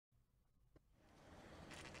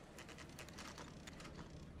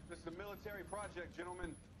military project,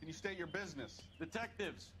 gentlemen. Can you state your business?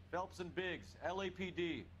 Detectives, Phelps and Biggs,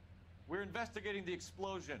 LAPD. We're investigating the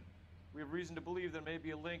explosion. We have reason to believe there may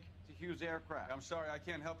be a link to Hughes' aircraft. I'm sorry, I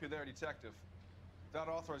can't help you there, detective. Without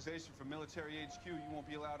authorization from military HQ, you won't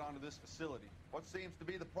be allowed onto this facility. What seems to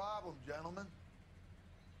be the problem, gentlemen?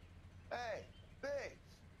 Hey,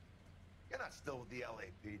 Biggs. You're not still with the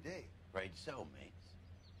LAPD. Afraid so, mates.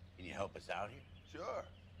 Can you help us out here? Sure.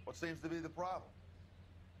 What seems to be the problem?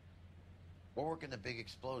 We're working the big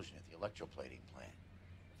explosion at the electroplating plant.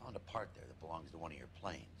 I found a part there that belongs to one of your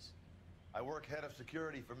planes. I work head of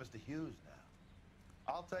security for Mr. Hughes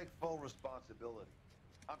now. I'll take full responsibility.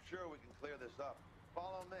 I'm sure we can clear this up.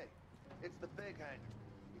 Follow me. It's the big hangar.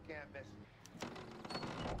 You can't miss it.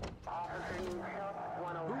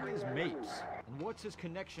 Who is Mapes, and what's his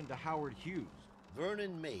connection to Howard Hughes?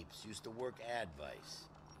 Vernon Mapes used to work Advice.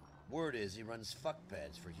 Word is he runs fuck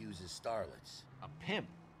pads for Hughes' starlets. A pimp.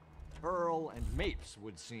 Earl and Mapes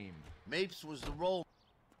would seem. Mapes was the role.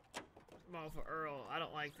 I'm all for Earl. I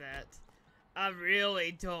don't like that. I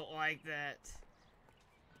really don't like that.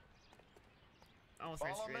 Almost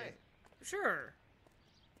Follow me. Sure.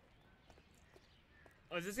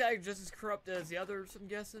 Oh, is this guy just as corrupt as the others, I'm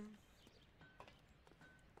guessing?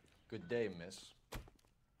 Good day, miss.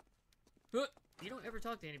 Huh. You don't ever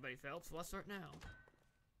talk to anybody, Phelps. Well, let's start now.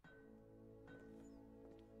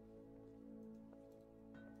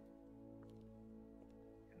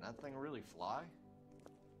 Can that thing really fly?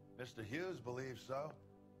 Mr. Hughes believes so.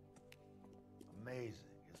 Amazing,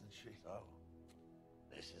 isn't she? So,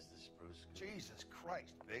 this is the spruce goose. Jesus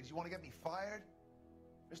Christ, Biggs. You want to get me fired?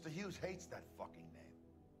 Mr. Hughes hates that fucking name.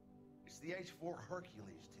 It's the H-4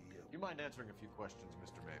 Hercules to you. Do you mind answering a few questions,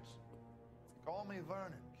 Mr. Mapes? Call me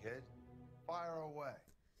Vernon, kid. Fire away.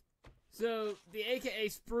 So, the AKA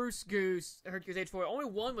Spruce Goose Hercules H-4, only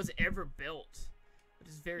one was ever built. Which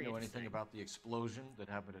is very You know interesting. anything about the explosion that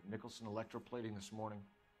happened at Nicholson Electroplating this morning?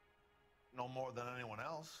 No more than anyone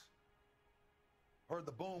else. Heard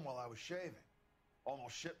the boom while I was shaving.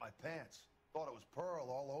 Almost shit my pants. Thought it was Pearl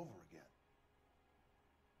all over again.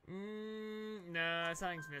 Nah,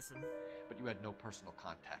 something's missing. But you had no personal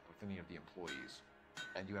contact with any of the employees.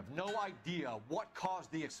 And you have no idea what caused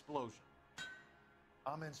the explosion.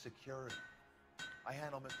 I'm in security. I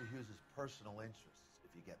handle Mr. Hughes' personal interests,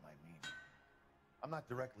 if you get my meaning. I'm not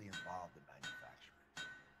directly involved in manufacturing.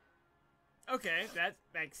 Okay, that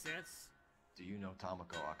makes sense. Do you know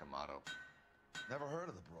Tomoko Akamoto? Never heard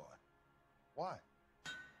of the broad. Why?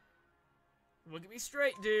 Look at me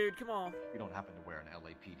straight, dude. Come on. You don't happen to wear an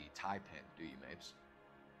LAPD tie pin, do you, Mapes?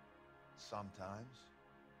 Sometimes.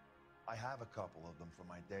 I have a couple of them from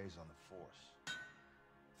my days on the force.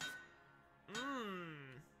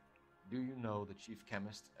 Do you know the chief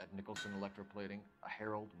chemist at Nicholson Electroplating, a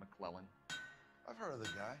Harold McClellan? I've heard of the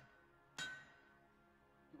guy.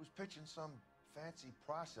 He was pitching some fancy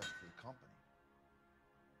process to the company.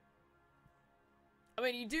 I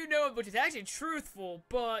mean, you do know it, which is actually truthful,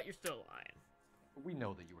 but you're still lying. We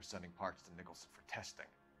know that you were sending parts to Nicholson for testing.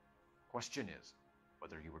 Question is,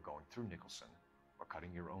 whether you were going through Nicholson or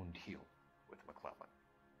cutting your own deal with McClellan.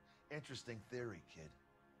 Interesting theory, kid.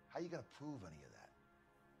 How you gonna prove any of that?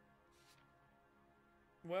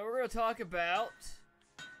 Well, we're going to talk about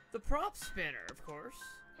the prop spinner, of course.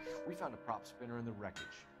 We found a prop spinner in the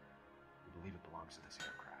wreckage. We believe it belongs to this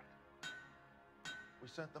aircraft. We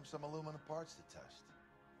sent them some aluminum parts to test.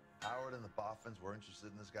 Howard and the Boffins were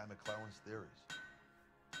interested in this guy McClellan's theories.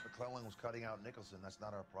 McClellan was cutting out Nicholson. That's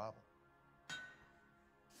not our problem.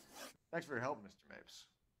 Thanks for your help, Mr. Mapes.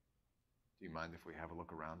 Do you mind if we have a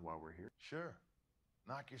look around while we're here? Sure.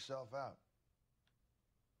 Knock yourself out.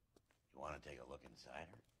 You want to take a look inside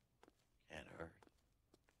her? Can't hurt.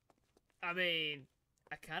 I mean,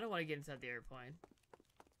 I kind of want to get inside the airplane.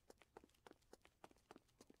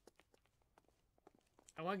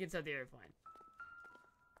 I want to get inside the airplane.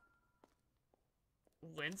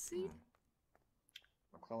 Linseed?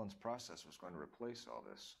 McClellan's process was going to replace all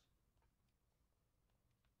this.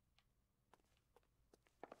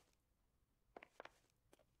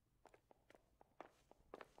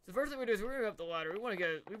 So the first thing we do is we're gonna go up the ladder. We want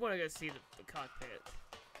to go see the cockpit.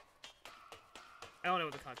 I don't know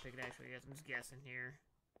what the cockpit actually is. I'm just guessing here.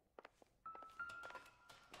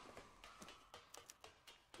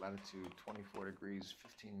 Latitude 24 degrees,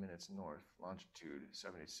 15 minutes north. Longitude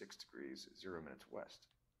 76 degrees, 0 minutes west.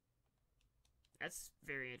 That's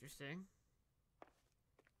very interesting.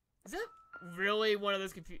 Is that really one of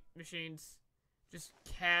those machines just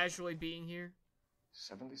casually being here?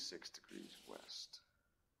 76 degrees west.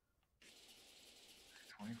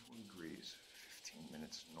 24 degrees, 15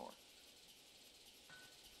 minutes north.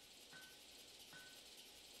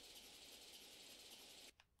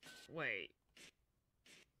 Wait.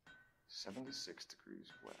 76 degrees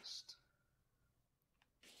west.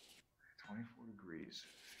 24 degrees,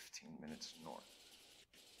 15 minutes north.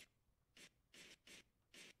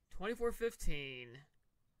 2415.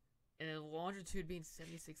 And then longitude being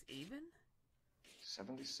 76 even?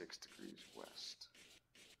 76 degrees west.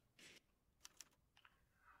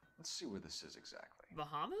 Let's see where this is exactly.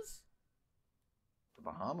 Bahamas? The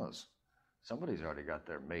Bahamas. Somebody's already got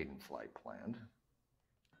their maiden flight planned.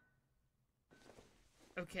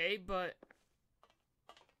 Okay, but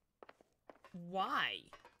why?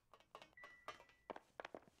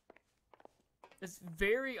 It's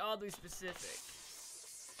very oddly specific.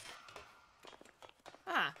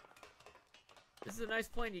 Ah. This is a nice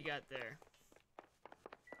plane you got there.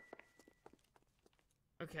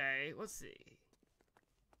 Okay, let's see.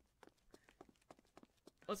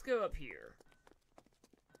 Let's go up here.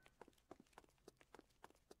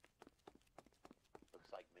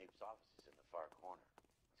 Looks like Mapes' office is in the far corner.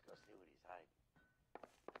 Let's go see what he's hiding.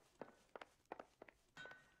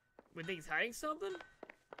 We think he's hiding something?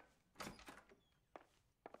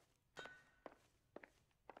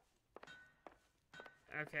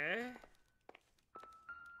 Okay.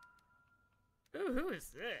 Ooh, who is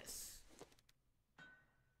this?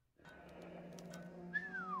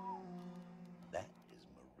 That is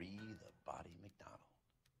Marie the Body McDonald.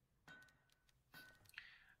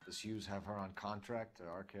 Does Hughes have her on contract to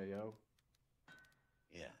RKO?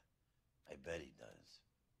 Yeah, I bet he does.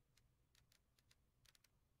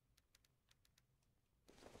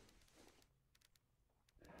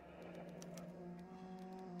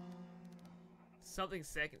 Something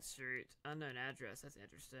 2nd Street. Unknown address. That's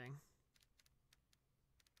interesting.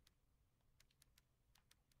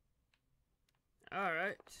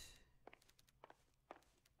 Alright.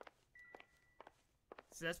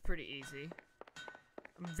 So that's pretty easy.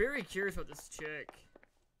 I'm very curious about this chick.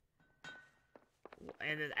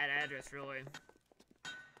 And that address, really.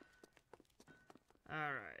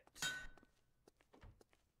 Alright.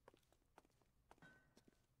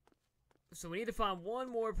 So we need to find one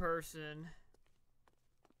more person.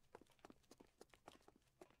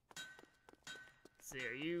 Let's see,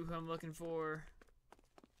 are you who I'm looking for?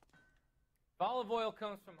 If olive oil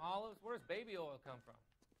comes from olives, where does baby oil come from?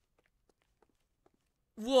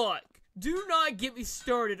 Look, do not get me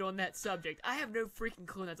started on that subject. I have no freaking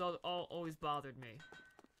clue. That's always bothered me.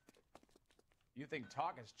 You think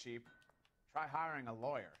talk is cheap? Try hiring a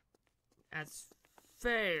lawyer. That's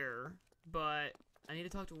fair, but I need to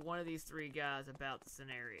talk to one of these 3 guys about the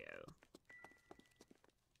scenario.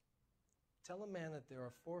 Tell a man that there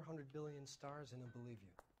are 400 billion stars and he'll believe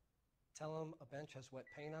you. Tell him a bench has wet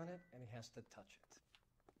paint on it and he has to touch it.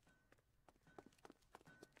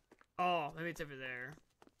 Oh, maybe it's over there.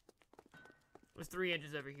 There's 3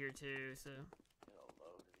 engines over here too, so.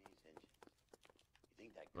 Hello to these engines. You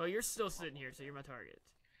think that? Well, you're still sitting here, so you're my target.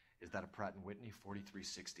 Is that a Pratt & Whitney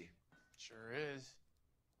 4360? Sure is.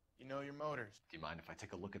 You know your motors. Do you mind if I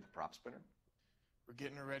take a look at the prop spinner? We're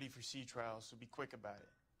getting her ready for sea trials, so be quick about it.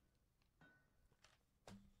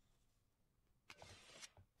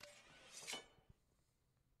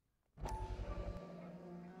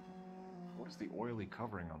 What is the oily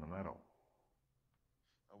covering on the metal?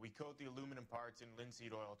 We coat the aluminum parts in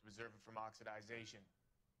linseed oil to preserve it from oxidization.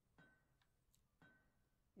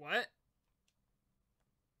 What?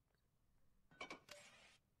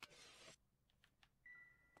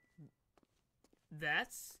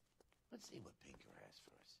 That's... Let's see what Pinker has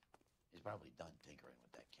for us. He's probably done tinkering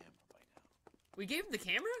with that camera by now. We gave him the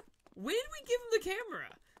camera? When did we give him the camera?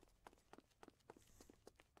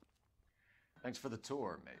 Thanks for the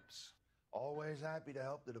tour, Mapes. Always happy to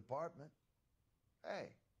help the department.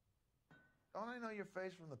 Hey, don't I know your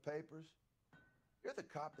face from the papers? You're the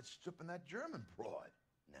cop that's stripping that German broad.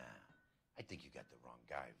 Nah, I think you got the wrong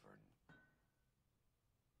guy,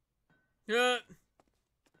 Yeah. Vernon.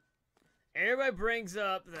 Everybody brings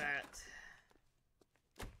up that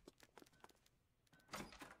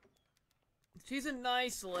she's a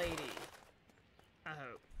nice lady. I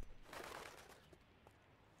hope.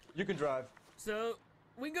 You can drive. So,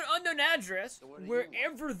 we can go to unknown address, So what do you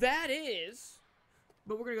wherever that is.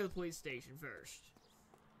 But we're gonna go to the police station first.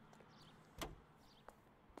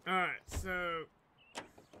 Alright, so...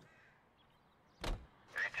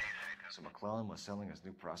 So McClellan was selling his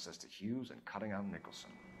new process to Hughes and cutting out Nicholson.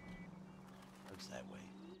 Looks that way.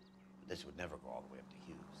 But this would never go all the way up to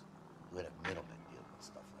Hughes. You would have middlemen deal with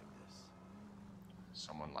stuff like this.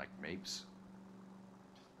 Someone like Mapes?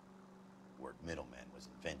 The word middleman was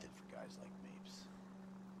invented for guys like Mapes.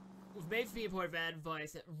 With Mapes being a point of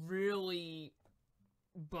advice that really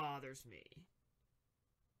bothers me.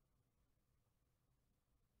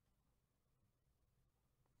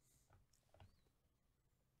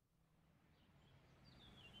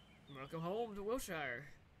 Welcome home to Wilshire.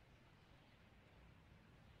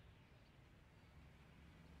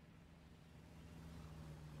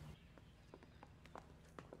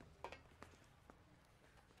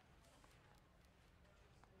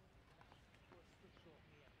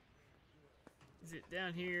 Is it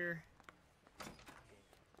down here?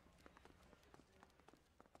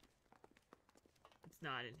 It's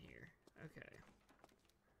not in here. Okay.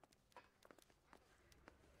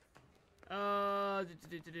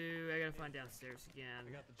 I gotta find downstairs again.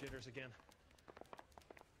 I got the jitters again.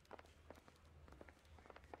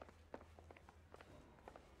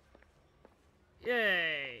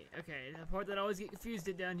 Yay! Okay, the part that I always get confused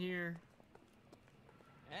at down here.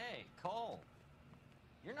 Hey, Cole.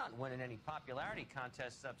 You're not winning any popularity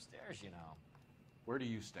contests upstairs, you know. Where do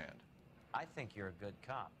you stand? I think you're a good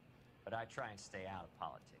cop, but I try and stay out of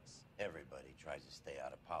politics. Everybody tries to stay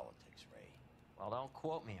out of politics, Ray. Well, don't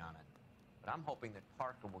quote me on it, but I'm hoping that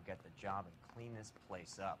Parker will get the job and clean this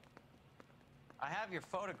place up. I have your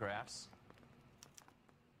photographs.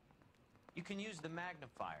 You can use the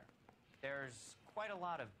magnifier. There's quite a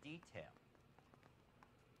lot of detail.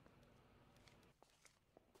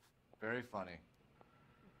 Very funny.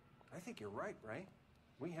 I think you're right, Ray.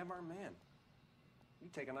 We have our man. You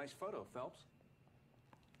take a nice photo, Phelps.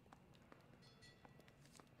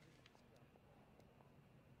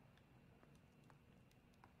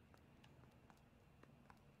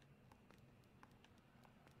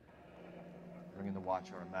 Bringing the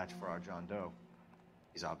Watcher a match for our John Doe.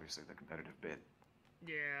 He's obviously the competitive bid.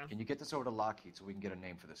 Yeah. Can you get this over to Lockheed so we can get a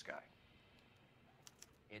name for this guy?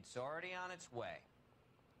 It's already on its way.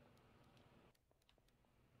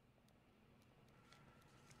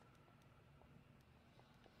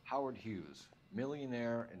 Howard Hughes,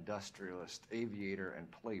 millionaire, industrialist, aviator, and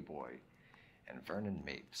playboy, and Vernon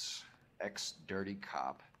Mapes, ex-dirty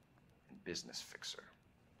cop and business fixer.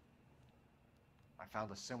 I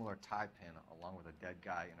found a similar tie pin along with a dead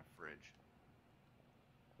guy in a fridge.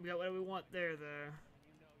 We got what we want there, though.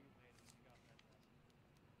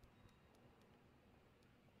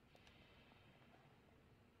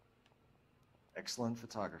 Excellent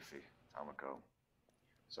photography, Tomoko.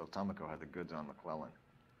 So Tomoko had the goods on McClellan.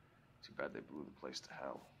 Too bad they blew the place to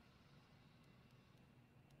hell.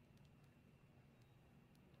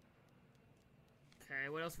 Okay,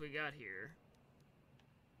 what else we got here?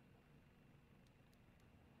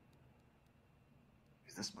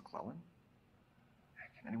 Is this McClellan?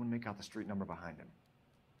 Can anyone make out the street number behind him?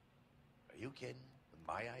 Are you kidding? With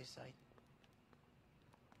my eyesight?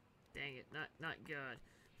 Dang it, not good.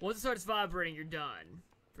 Once it starts vibrating, you're done.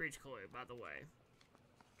 For each clue, by the way.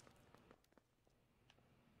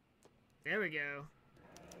 There we go.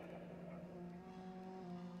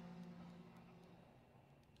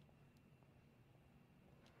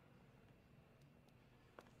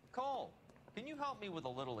 Cole, can you help me with a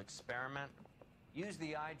little experiment? Use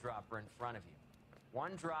the eyedropper in front of you.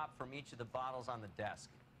 One drop from each of the bottles on the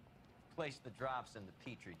desk. Place the drops in the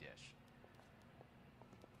Petri dish.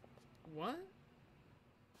 What?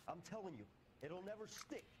 I'm telling you, it'll never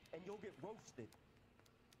stick, and you'll get roasted.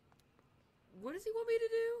 What does he want me to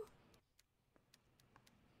do?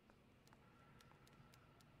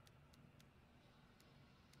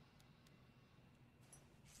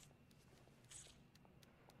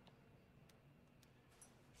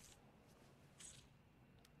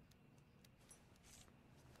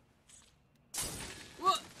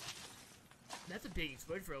 What? That's a big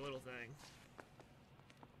explosion for a little thing.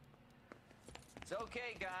 It's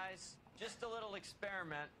okay, guys. Just a little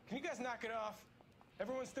experiment. Can you guys knock it off?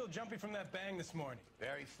 Everyone's still jumpy from that bang this morning.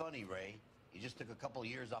 Very funny, Ray. You just took a couple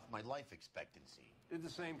years off my life expectancy. Did the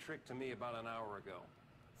same trick to me about an hour ago.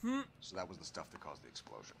 So that was the stuff that caused the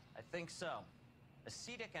explosion. I think so.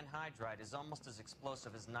 Acetic anhydride is almost as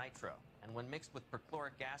explosive as nitro, and when mixed with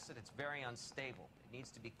perchloric acid, it's very unstable. It needs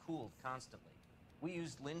to be cooled constantly. We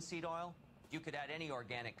used linseed oil. You could add any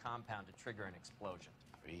organic compound to trigger an explosion.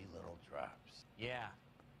 3 little drops. Yeah,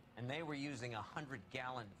 and they were using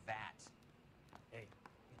 100-gallon vat. Hey,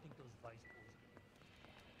 you think those Vice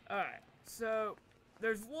boys... Alright, so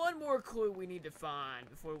there's one more clue we need to find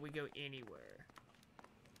before we go anywhere.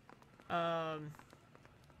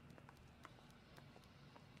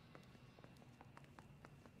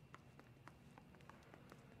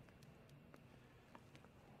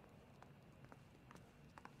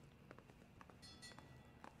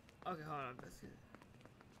 Okay, hold on.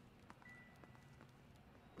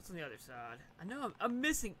 What's on the other side? I know I'm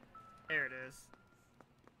missing. There it is.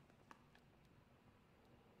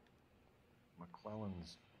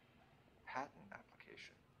 McClellan's patent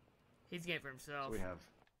application. He's getting it for himself. So we have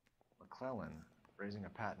McClellan raising a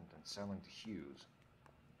patent and selling to Hughes,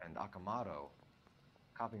 and Akamoto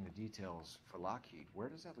copying the details for Lockheed, where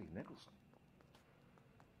does that leave Nicholson?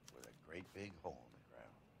 With a great big hole in the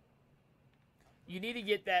ground. You need to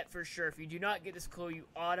get that for sure. If you do not get this clue, you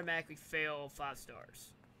automatically fail 5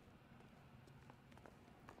 stars.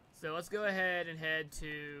 So let's go ahead and head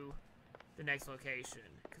to the next location,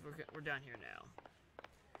 because we're down here now.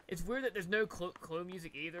 It's weird that there's no clue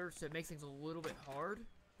music either, so it makes things a little bit hard,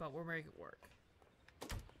 but we'll make it work.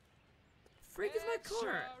 Freak is my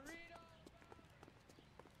car!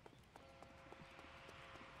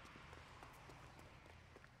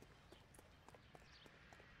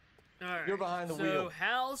 Alright, You're behind the wheel. So,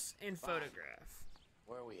 house and photograph.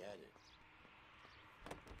 Where are we headed?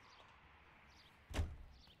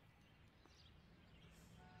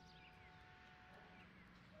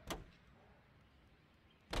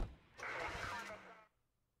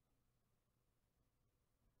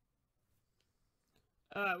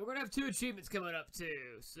 Alright, we're gonna have 2 achievements coming up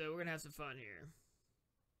too, so we're gonna have some fun here.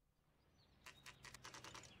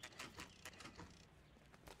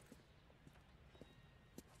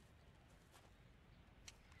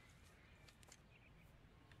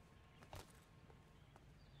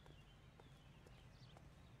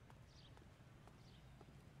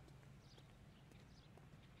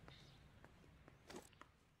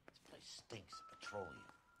 This place stinks of petroleum.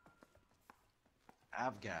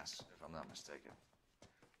 Avgas, if I'm not mistaken.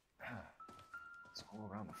 It's all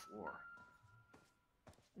around the floor.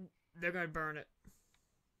 They're gonna burn it.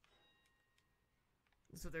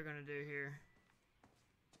 That's what they're gonna do here.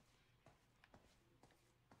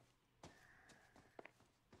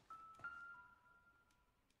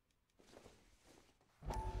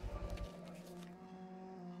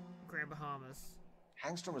 Grand Bahamas.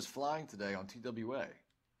 Hangstrom is flying today on TWA.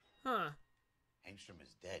 Huh. Angstrom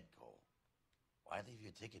is dead, Cole. Why leave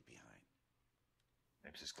your ticket behind?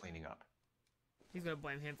 Mapes is cleaning up. He's gonna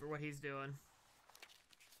blame him for what he's doing.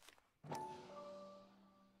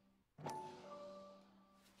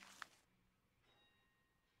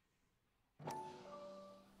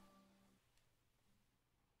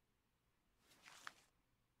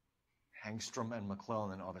 Hangstrom and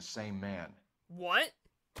McClellan are the same man. What?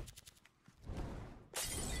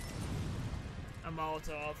 A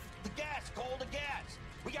Molotov. The gas, Cole, the gas!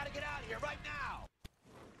 We gotta get out of here right now!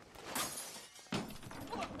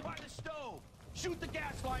 Look, by the stove! Shoot the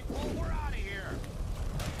gas line, Cole, we're out of here!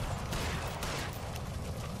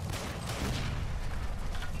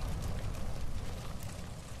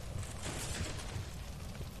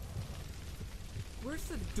 Where's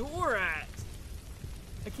the door at?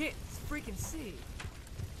 I can't freaking see.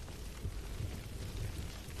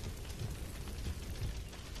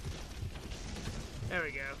 There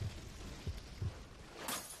we go.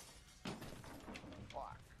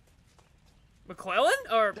 McClellan?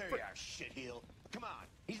 Or there you are, shitheel. Come on,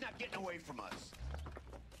 he's not getting away from us.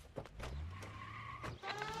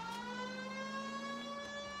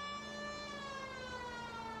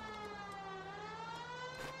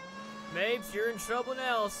 Mapes, you're in trouble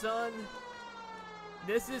now, son.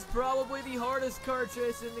 This is probably the hardest car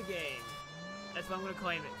chase in the game. That's why I'm gonna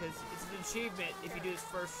claim it, because it's an achievement if you do this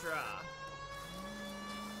first try.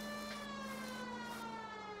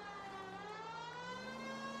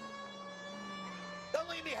 Don't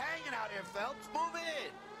leave me hanging out here, Phelps. Move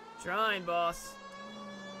in. Trying, boss.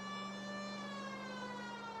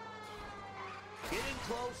 Get in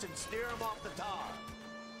close and steer him off the tar.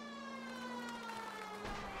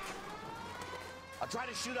 I'll try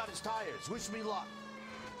to shoot out his tires. Wish me luck.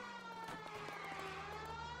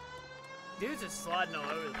 Dude's just sliding all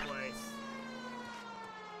over the place.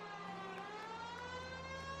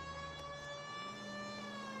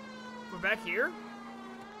 We're back here?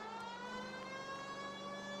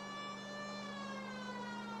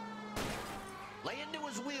 Lay into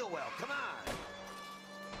his wheel well. Come on.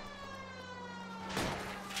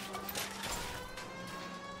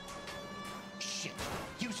 Shit.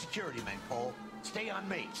 You security men, Cole. Stay on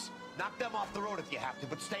Mapes. Knock them off the road if you have to,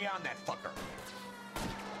 but stay on that fucker.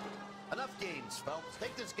 Enough games, Phelps.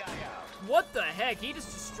 Take this guy out. What the heck? He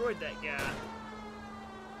just destroyed that guy.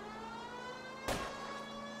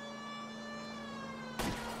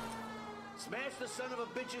 Smash the son of a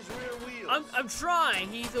bitch's rear wheels. I'm trying.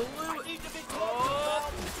 He's a little.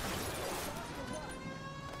 Oh.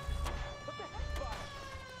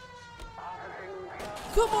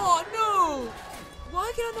 Come on, no!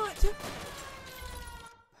 Why can I not?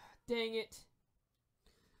 Dang it.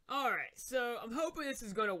 Alright, so I'm hoping this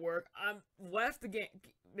is gonna work. I left the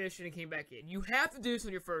mission and came back in. You have to do this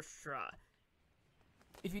on your first try.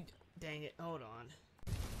 If you... Dang it, hold on.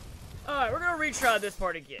 Alright, we're gonna retry this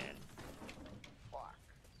part again.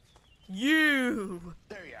 You!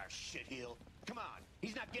 There you are, shitheel. Come on,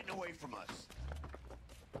 he's not getting away from us.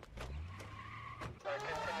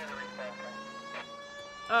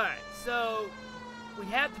 Alright, so we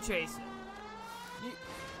have to chase him.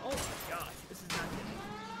 Oh my gosh, this is not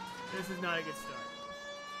good. This is not a good start.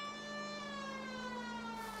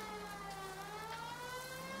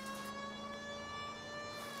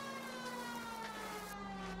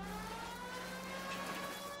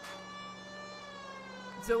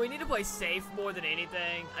 So we need to play safe more than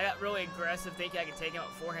anything. I got really aggressive thinking I could take him out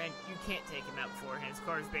beforehand. You can't take him out beforehand. His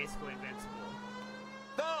car is basically invincible.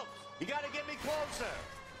 Phelps, you gotta get me closer.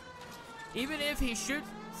 Even if he shoots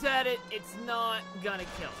at it, it's not gonna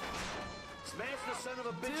kill him. Smash the son of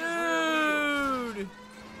a bitch's rear wheels. Dude!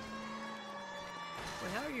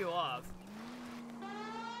 Wait, how are you off?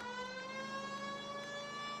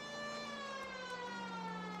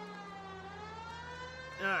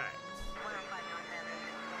 Alright.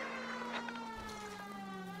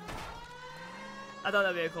 I thought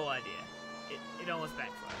that'd be a cool idea. It almost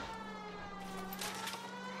backfired.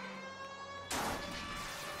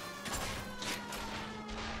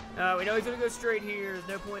 We know he's gonna go straight here. There's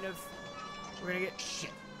no point of... We're gonna get...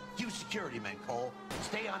 Shit. You security men, Cole.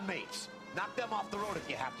 Stay on mates. Knock them off the road if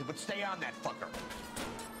you have to, but stay on that fucker.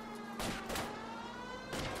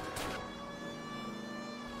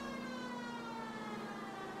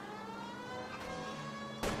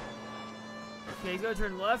 Okay, he's gonna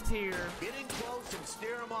turn left here. Get in close and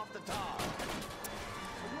steer him off the top.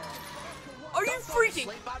 Are you freaking...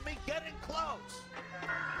 Sleep on me? Get in close.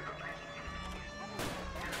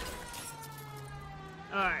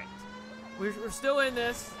 Alright. We're still in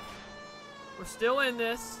this. We're still in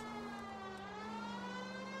this.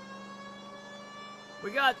 We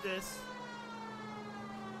got this.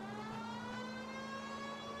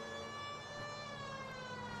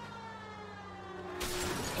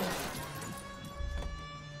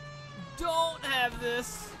 Don't have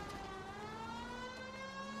this.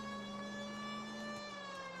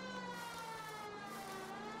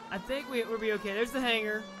 I think we'll be okay. There's the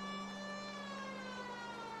hangar.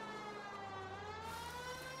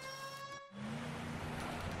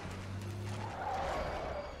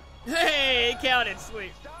 Hey, it counted.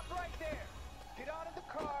 Sweet. Stop right there. Get out of the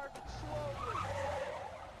car slowly.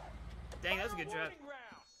 Dang, that was a good job.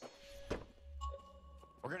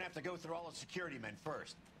 We're gonna have to go through all the security men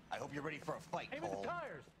first. I hope you're ready for a fight, Aim at Cole. the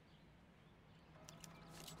tires.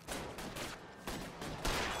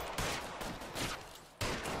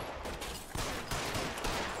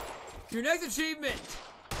 Your next achievement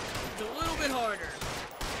is a little bit harder.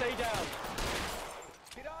 Stay down.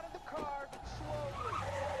 Get out of the car slowly.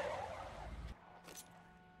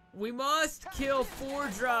 We must kill 4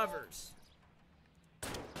 drivers.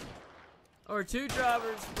 Or 2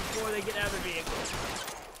 drivers before they get out of the vehicle.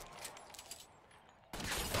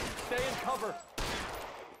 Stay in cover.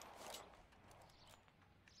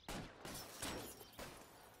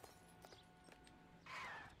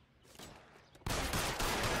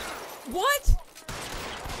 What?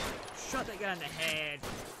 Shot that guy in the head.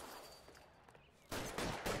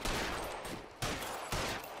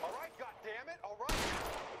 All right, goddammit. All right.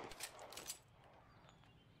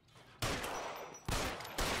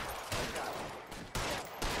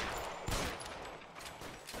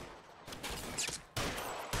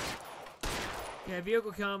 Yeah,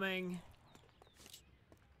 vehicle coming.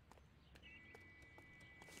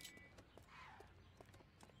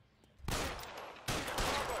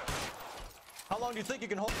 How long do you think you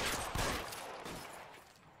can hold?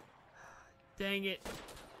 Dang it.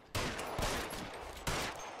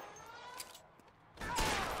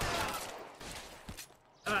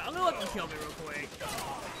 Alright, I'm gonna let them kill me real quick.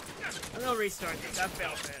 I'm gonna restart this. I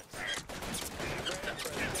failed it.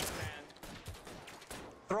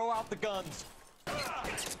 Throw out the guns.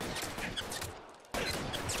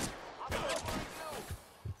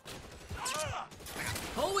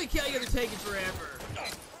 Holy cow, you're gonna take it forever.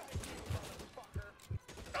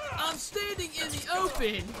 I'm standing in the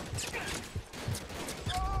open.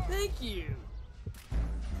 Thank you.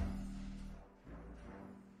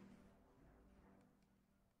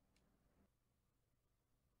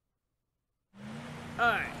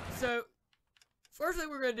 Alright, so first thing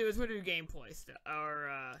we're gonna do is we're gonna do gameplay stuff.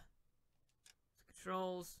 Our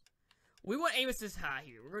controls. We want aim assist high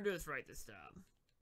here. We're gonna do this right this time.